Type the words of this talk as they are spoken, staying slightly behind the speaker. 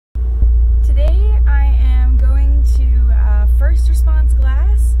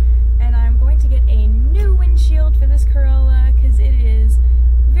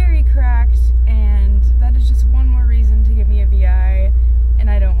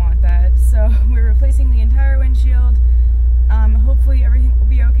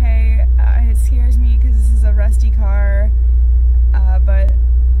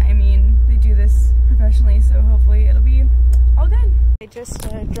just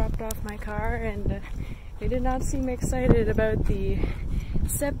dropped off my car, and they did not seem excited about the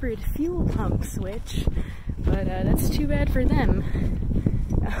separate fuel pump switch, but that's too bad for them.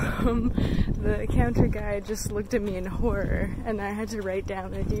 The counter guy just looked at me in horror, and I had to write down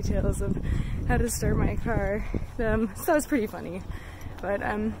the details of how to start my car. So that was pretty funny, but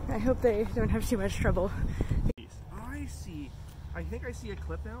I hope they don't have too much trouble. I see. I think I see a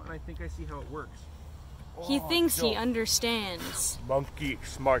clip now, and I think I see how it works. He thinks he understands. Monkey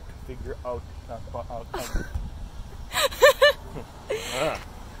smart, figure out.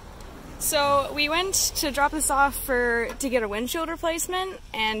 So we went to drop this off to get a windshield replacement,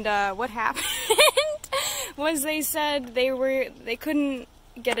 and what happened was they said they couldn't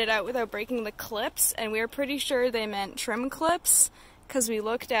get it out without breaking the clips, and we were pretty sure they meant trim clips because we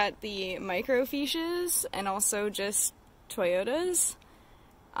looked at the microfiches and also just Toyotas.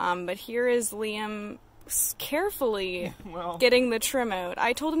 But here is Liam carefully getting the trim out.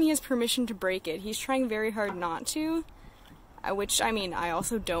 I told him he has permission to break it. He's trying very hard not to. Which, I mean, I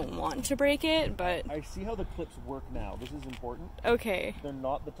also don't want to break it, but... I see how the clips work now. This is important. Okay. They're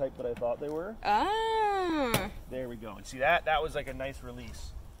not the type that I thought they were. Ah. There we go. And see that? That was like a nice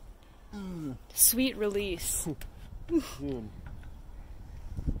release. Sweet release. Dude.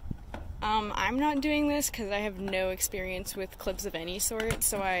 I'm not doing this because I have no experience with clips of any sort,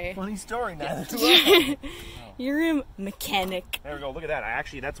 so I... Funny story now. You're a mechanic. There we go. Look at that.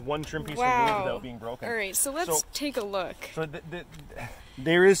 That's one trim piece from wood without being broken. All right, so let's take a look. So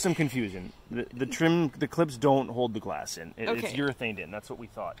there is some confusion. The clips don't hold the glass in. It's urethane in. That's what we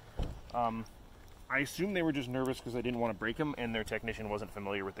thought. I assume they were just nervous because I didn't want to break them, and their technician wasn't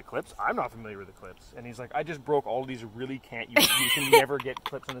familiar with the clips. I'm not familiar with the clips, and he's like, "I just broke all of these. Really can't use. You can never get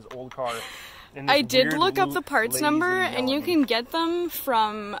clips in this old car." I did look up the parts number, and you can get them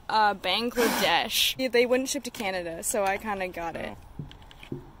from Bangladesh. They wouldn't ship to Canada, so I kind of got it.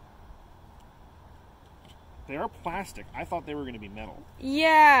 They are plastic. I thought they were going to be metal.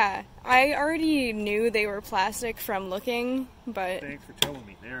 Yeah, I already knew they were plastic from looking, but... Thanks for telling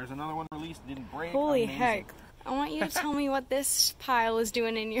me. There's another one released, didn't break. Holy heck. I want you to tell me what this pile is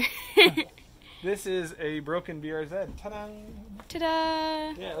doing in your... This is a broken BRZ. Ta-da!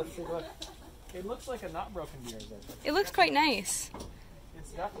 Ta-da! Yeah, let's take a look. It looks like a not broken BRZ. It looks quite nice.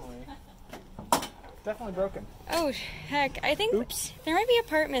 It's definitely broken. Oh, heck. I think there might be a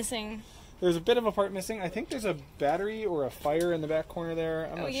part missing. There's a bit of a part missing. I think there's a battery or a fire in the back corner there.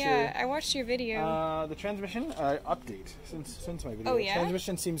 I'm not sure. I watched your video. The transmission update since my video. Oh, yeah?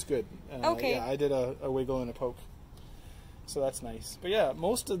 Transmission seems good. Okay. Yeah, I did a wiggle and a poke. So that's nice. But yeah,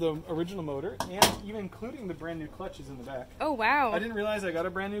 most of the original motor, and even including the brand new clutch, is in the back. Oh, wow. I didn't realize I got a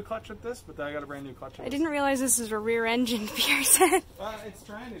brand new clutch with this, but I got a brand new clutch with this. I didn't realize this is a rear engine BRZ. It's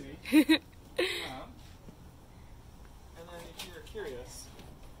trying to be. And then if you're curious,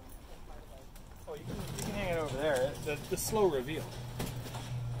 you can hang it over there. The slow reveal.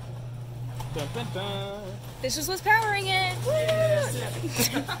 Dun, dun, dun. This is what's powering it. Yes.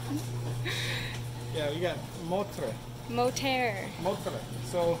 Yeah, we got motor.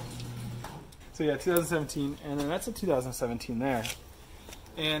 So yeah, 2017, and then that's a 2017 there.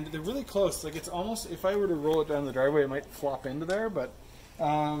 And they're really close. Like, it's almost, if I were to roll it down the driveway, it might flop into there, but...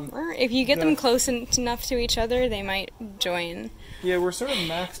 or if you get them close enough to each other, they might join. Yeah, we're sort of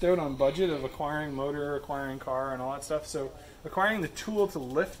maxed out on budget of acquiring motor, acquiring car, and all that stuff, so acquiring the tool to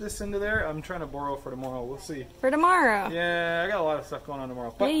lift this into there, I'm trying to borrow for tomorrow. We'll see. For tomorrow? Yeah, I got a lot of stuff going on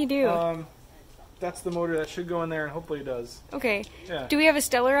tomorrow. But, yeah, you do. That's the motor that should go in there, and hopefully it does. Okay. Yeah. Do we have a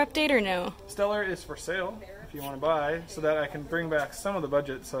Stellar update or no? Stellar is for sale, if you want to buy, so that I can bring back some of the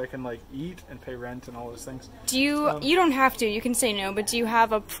budget so I can, like, eat and pay rent and all those things. Do you, you don't have to, you can say no, but do you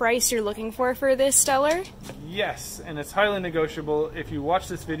have a price you're looking for this Stellar? Yes, and it's highly negotiable. If you watch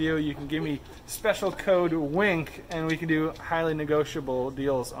this video, you can give me special code WINK, and we can do highly negotiable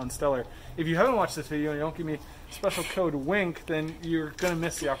deals on Stellar. If you haven't watched this video and you don't give me special code WINK, then you're going to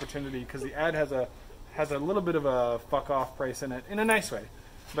miss the opportunity, because the ad has a little bit of a fuck off price in it, in a nice way.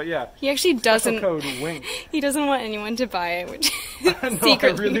 But yeah, he actually doesn't. Code WINK. He doesn't want anyone to buy it, which no,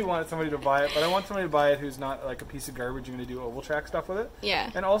 I really want somebody to buy it, but I want somebody to buy it who's not like a piece of garbage and going to do oval track stuff with it. Yeah.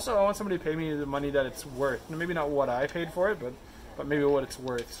 And also, I want somebody to pay me the money that it's worth. Maybe not what I paid for it, but maybe what it's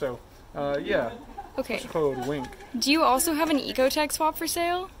worth. So, yeah. Okay. Code WINK. Do you also have an Ecotech swap for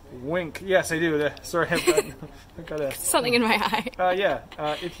sale? WINK. Yes, I do. Sorry, I've got something in my eye. Yeah.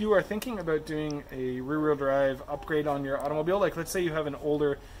 If you are thinking about doing a rear-wheel drive upgrade on your automobile, like let's say you have an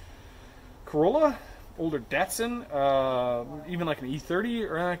older Corolla, older Datsun, even like an E30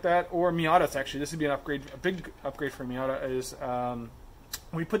 or anything like that, or Miatas actually. This would be an upgrade. A big upgrade for Miata is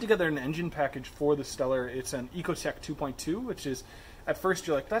we put together an engine package for the Stellar. It's an Ecotech 2.2, which is at first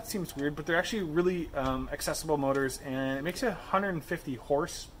you're like, that seems weird, but they're actually really accessible motors, and it makes it 150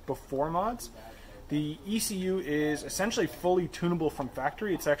 horse before mods. The ECU is essentially fully tunable from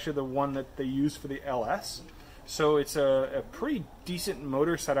factory. It's actually the one that they use for the LS. So it's a pretty decent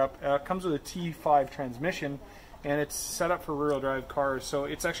motor setup. It comes with a T5 transmission, and it's set up for rear-wheel drive cars. So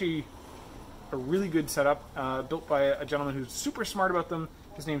it's actually a really good setup, built by a gentleman who's super smart about them.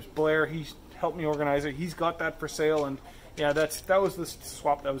 His name's Blair. He's helped me organize it. He's got that for sale, and yeah, that was the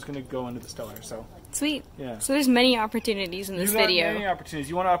swap that was going to go into the Stellar. So sweet. Yeah. So there's many opportunities in this video. Many opportunities.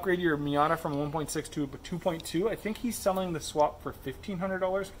 You want to upgrade your Miata from 1.6 to 2.2? I think he's selling the swap for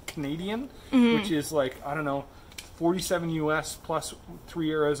 $1,500 Canadian, which is like, I don't know, 47 US plus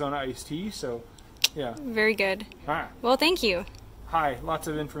 3 Arizona iced tea. So yeah. Very good. Ah. Well, thank you. Hi. Lots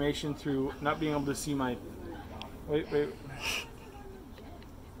of information through not being able to see my. Wait.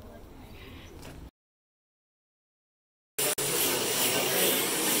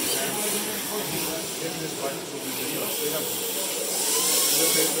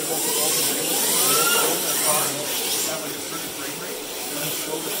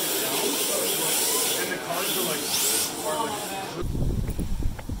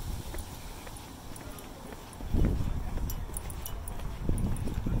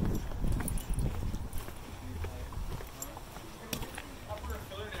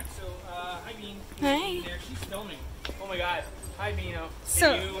 Hi. She's filming. Oh my god. Hi, Bino.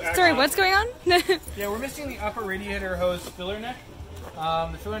 So, sorry, what's going on? Yeah, we're missing the upper radiator hose filler neck.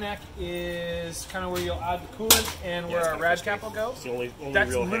 The filler neck is kind of where you'll add the coolant and where our rad cap will go.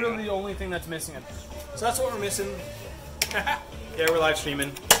 That's literally the only thing that's missing it. So that's what we're missing. Yeah, we're live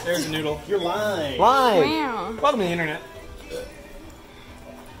streaming. There's a noodle. You're live. Wow. Welcome to the internet.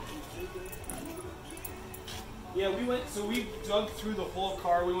 Yeah, we dug through the whole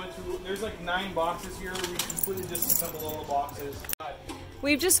car. We went through, there's like 9 boxes here. We completely disassembled all the boxes.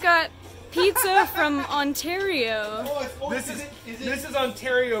 We've just got pizza from Ontario. This is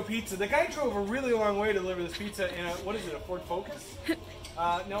Ontario pizza. The guy drove a really long way to deliver this pizza in a, what is it, a Ford Focus?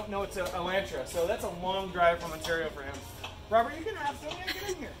 No, it's a Elantra. So that's a long drive from Ontario for him. Robert, you can have some. Yeah, get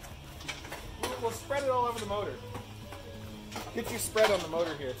in here. We'll spread it all over the motor. Get your spread on the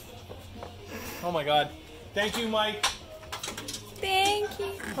motor here. Oh my god. Thank you, Mike. Thank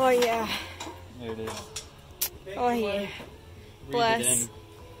you. Oh yeah. There it is. Oh yeah. Bless.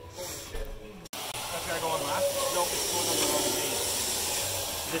 That's gotta go on last? Nope, it's going on the wrong page.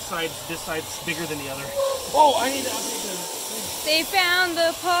 This side's bigger than the other. Oh, I need to update this. They found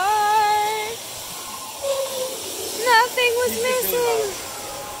the part. Nothing was missing.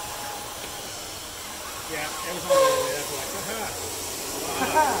 Yeah, it was on the other way. That's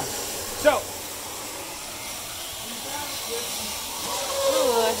why. So.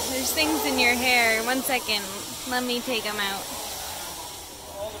 Ooh, there's things in your hair. 1 second. Let me take them out.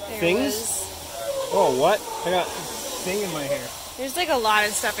 Things? Oh, what? I got thing in my hair. There's like a lot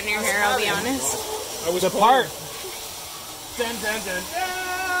of stuff in your hair, I'll be honest. I was apart. Dun, dun, dun,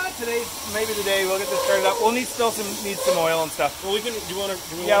 dun. Today's maybe the day we'll get this started up. We'll need some oil and stuff. Well, we can.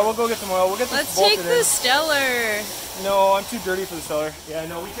 Yeah, we'll go get some oil. We'll get this Let's take the Stellar. No, I'm too dirty for the Stellar. Yeah,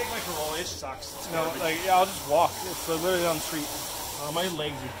 no, we take my Corolla. It sucks. No, like yeah, I'll just walk. It's literally on the street. My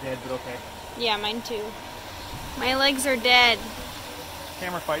legs are dead, but okay. Yeah, mine too. My legs are dead.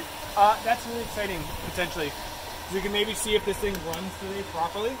 Camera fight. That's really exciting, potentially. So you can maybe see if this thing runs today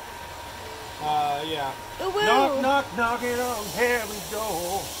properly. Yeah. Ooh, woo. Knock, knock, knocking on heaven's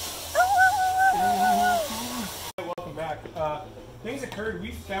door. Welcome back. Things occurred.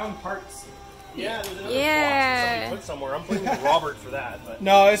 We found parts. Yeah, there's another Yeah. box somebody put somewhere. I'm putting Robert for that. But.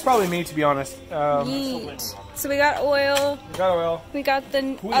 No, it's probably me, to be honest. Yeet. So we got oil. We got oil. We got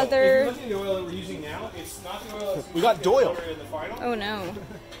the If other. you look at the oil that we're using now, it's not the oil that's We got Doyle. in the final. Oh no.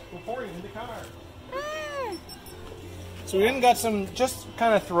 We're pouring in the car. Ah. So we even got some just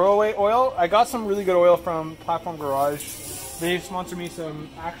kind of throwaway oil. I got some really good oil from Platform Garage. They sponsored me some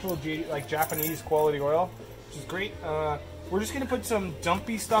actual Japanese quality oil, which is great. We're just going to put some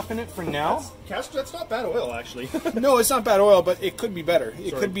dumpy stuff in it for now. That's not bad oil, actually. No, it's not bad oil, but it could be better.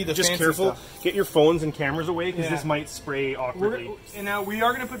 It could be the just fancy careful. stuff. Get your phones and cameras away because Yeah. this might spray awkwardly. And now we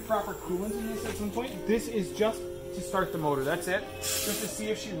are going to put proper coolant in this at some point. This is just to start the motor. That's it. Just to see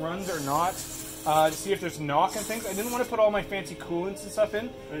if she runs or not. To see if there's knock and things. I didn't want to put all my fancy coolants and stuff in.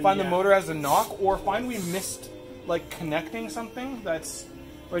 Find the motor has a knock, or find we missed like connecting something. I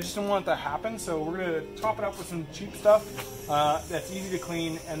just didn't want that to happen. So we're gonna top it up with some cheap stuff that's easy to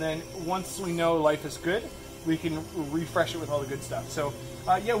clean, and then once we know life is good, we can refresh it with all the good stuff. So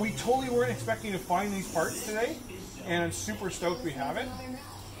yeah, we totally weren't expecting to find these parts today, and I'm super stoked we have it.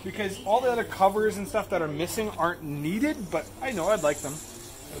 because all the other covers and stuff that are missing aren't needed, but I know I'd like them.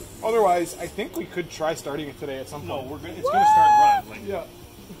 Otherwise, I think we could try starting it today at some point. No, it's going to start and run. Like, yeah.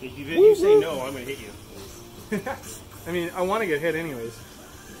 If you say no, I'm going to hit you. I mean, I want to get hit anyways.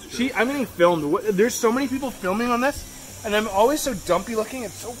 See, I'm getting filmed. There's so many people filming on this, and I'm always so dumpy looking.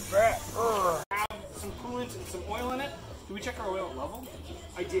 It's so bad. Have some coolant and some oil in it. Did we check our oil level?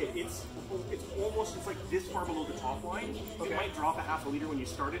 I did. It's like this far below the top line. Okay. It might drop a half a liter when you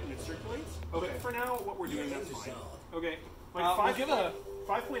start it and it circulates. Okay. But for now, what we're doing, that's fine. Okay. Like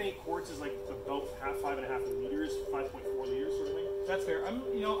 5.8 quarts is like about 5.5 liters, 5.4 liters sort of thing. That's fair.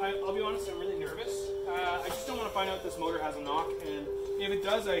 I'll be honest, I'm really nervous. I just don't want to find out this motor has a knock, and if it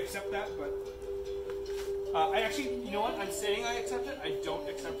does, I accept that, but I actually, you know what, I'm saying I accept it, I don't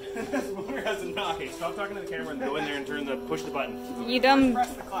accept it. This motor has a knock. Okay, stop talking to the camera and go in there and push the button. You dumb...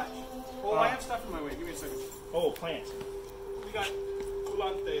 Press the clutch. Oh, I have stuff in my way, give me a second. Oh, plant. We got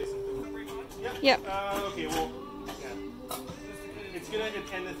culantes and things. Yep. Okay, well, yeah. It's gonna,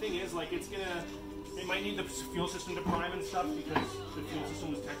 and the thing is, like, it might need the fuel system to prime and stuff because the fuel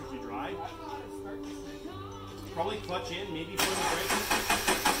system was technically dry. Probably clutch in, maybe put in the brakes.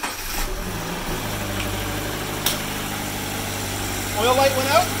 Oil light went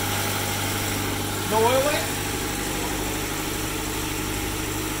out? No oil light?